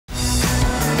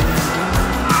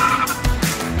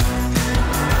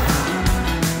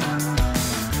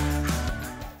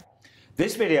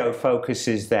This video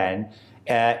focuses then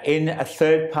in a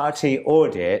third-party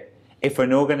audit, if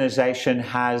an organisation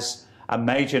has a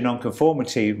major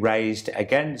nonconformity raised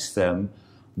against them,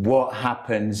 what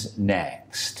happens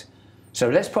next?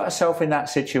 So let's put ourselves in that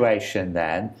situation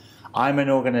then. I'm an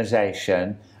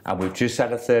organisation and we've just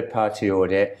had a third-party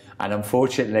audit, and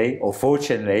unfortunately, or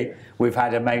fortunately, we've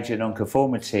had a major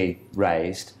nonconformity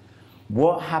raised.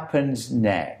 What happens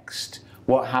next?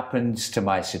 What happens to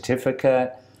my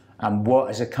certificate? And what,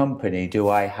 as a company, do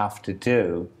I have to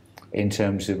do in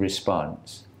terms of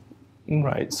response?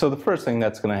 Right. So the first thing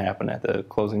that's going to happen at the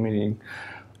closing meeting,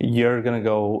 you're going to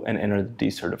go and enter the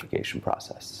decertification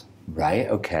process. Right.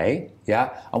 Okay.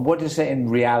 Yeah. And what does it in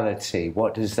reality?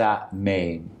 What does that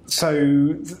mean?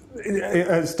 So,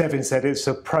 as Devin said, it's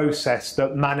a process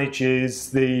that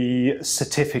manages the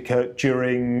certificate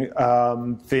during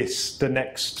the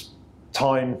next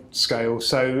time scale.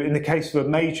 So in the case of a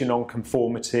major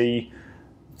nonconformity,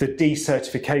 the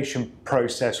decertification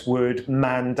process would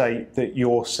mandate that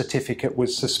your certificate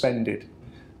was suspended.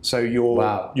 So your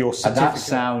certificate... And that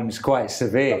sounds quite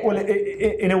severe. Well,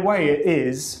 in a way it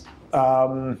is,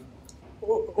 although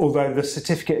the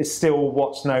certificate is still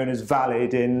what's known as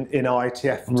valid in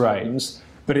IATF terms, right.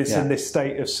 But it's in this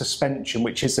state of suspension,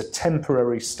 which is a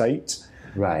temporary state.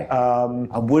 Right.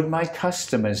 And would my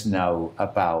customers know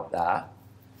about that?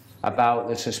 About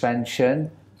the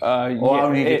suspension? Or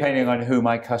only depending on who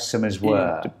my customers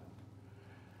were?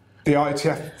 The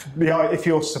IATF, if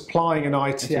you're supplying an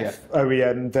IATF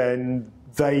OEM, then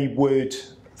they would,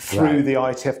 through the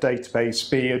IATF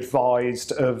database, be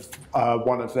advised of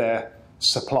one of their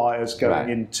suppliers going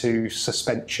into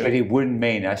suspension. But it wouldn't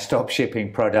mean I stop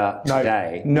shipping product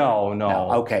today? No.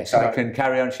 Okay, so I can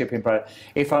carry on shipping product.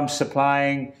 If I'm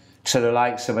supplying to the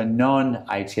likes of a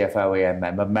non-IATF OEM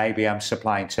member, maybe I'm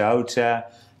supplying to Toyota,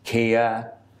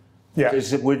 Kia,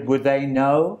 would they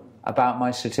know about my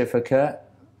certificate?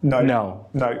 No.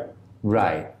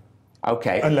 Right.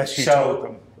 Okay. Unless you told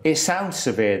them. It sounds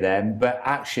severe then, but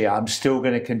actually I'm still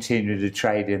going to continue to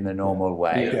trade in the normal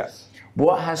way. Yes.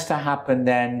 What has to happen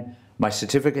then? My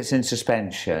certificate's in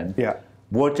suspension. Yeah.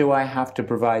 What do I have to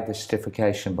provide the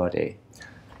certification body?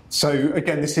 So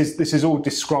again, this is all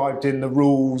described in the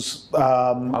rules.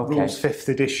 Rules 5th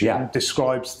edition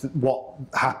describes what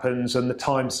happens and the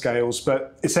timescales.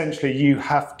 But essentially, you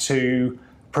have to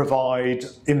provide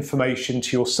information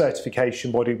to your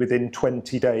certification body within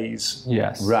 20 days.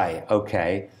 Yes. Right.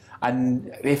 Okay.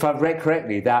 And if I've read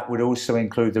correctly, that would also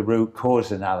include the root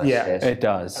cause analysis. Yeah, it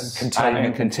does.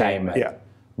 And containment. Yeah.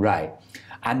 Right.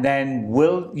 And then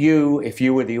will you, if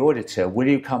you were the auditor, will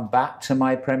you come back to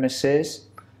my premises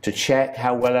to check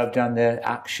how well I've done the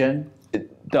action?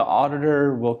 The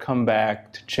auditor will come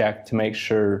back to check to make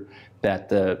sure that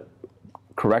the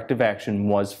corrective action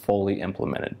was fully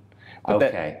implemented.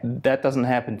 But that doesn't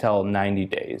happen until 90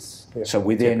 days. Yeah. So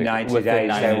within 90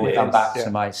 days, they will come back to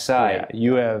my site. Yeah.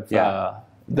 You have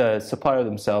the supplier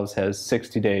themselves has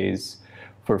 60 days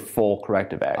for full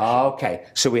corrective action. Okay,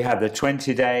 so we have the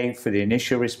 20-day for the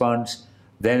initial response,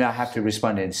 then I have to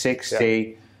respond in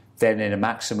 60, then in a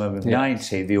maximum of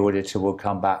 90, the auditor will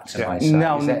come back to my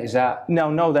site.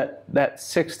 No, that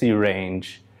 60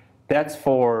 range, that's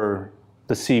for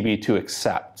the CB to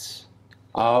accept.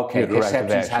 Okay, the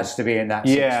acceptance has to be in that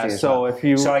 60 as well. If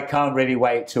you... So I can't really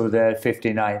wait till the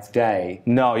 59th day?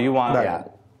 No, you want...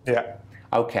 Yeah.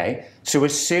 Okay, so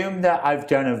assume that I've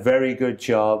done a very good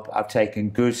job, I've taken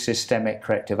good systemic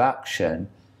corrective action.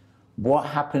 What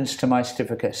happens to my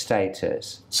certificate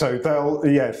status? So they'll,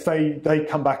 if they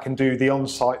come back and do the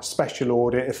on-site special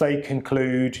audit, if they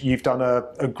conclude you've done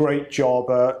a great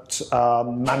job at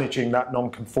managing that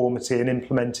non-conformity and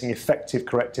implementing effective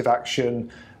corrective action,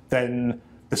 then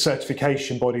the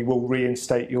certification body will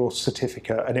reinstate your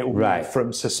certificate and it will move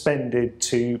from suspended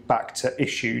to back to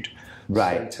issued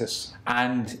status.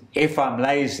 And if I'm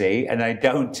lazy and I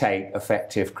don't take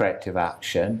effective corrective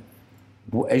action,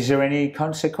 is there any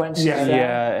consequences?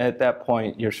 Yeah, at that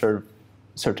point your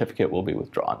certificate will be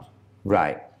withdrawn.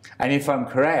 Right. And if I'm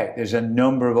correct, there's a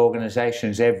number of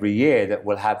organisations every year that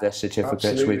will have their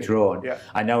certificates withdrawn. Yeah.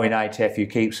 I know in IATF you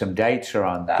keep some data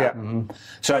on that. Yeah.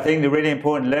 So I think the really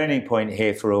important learning point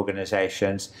here for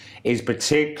organisations is,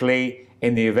 particularly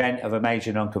in the event of a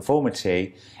major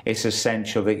nonconformity, it's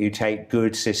essential that you take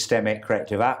good systemic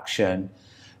corrective action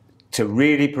to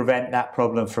really prevent that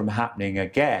problem from happening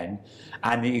again,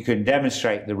 and that you can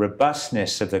demonstrate the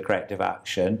robustness of the corrective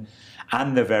action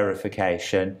and the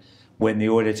verification when the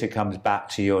auditor comes back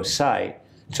to your site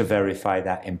to verify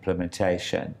that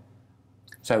implementation.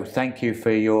 So thank you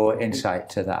for your insight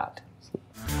to that.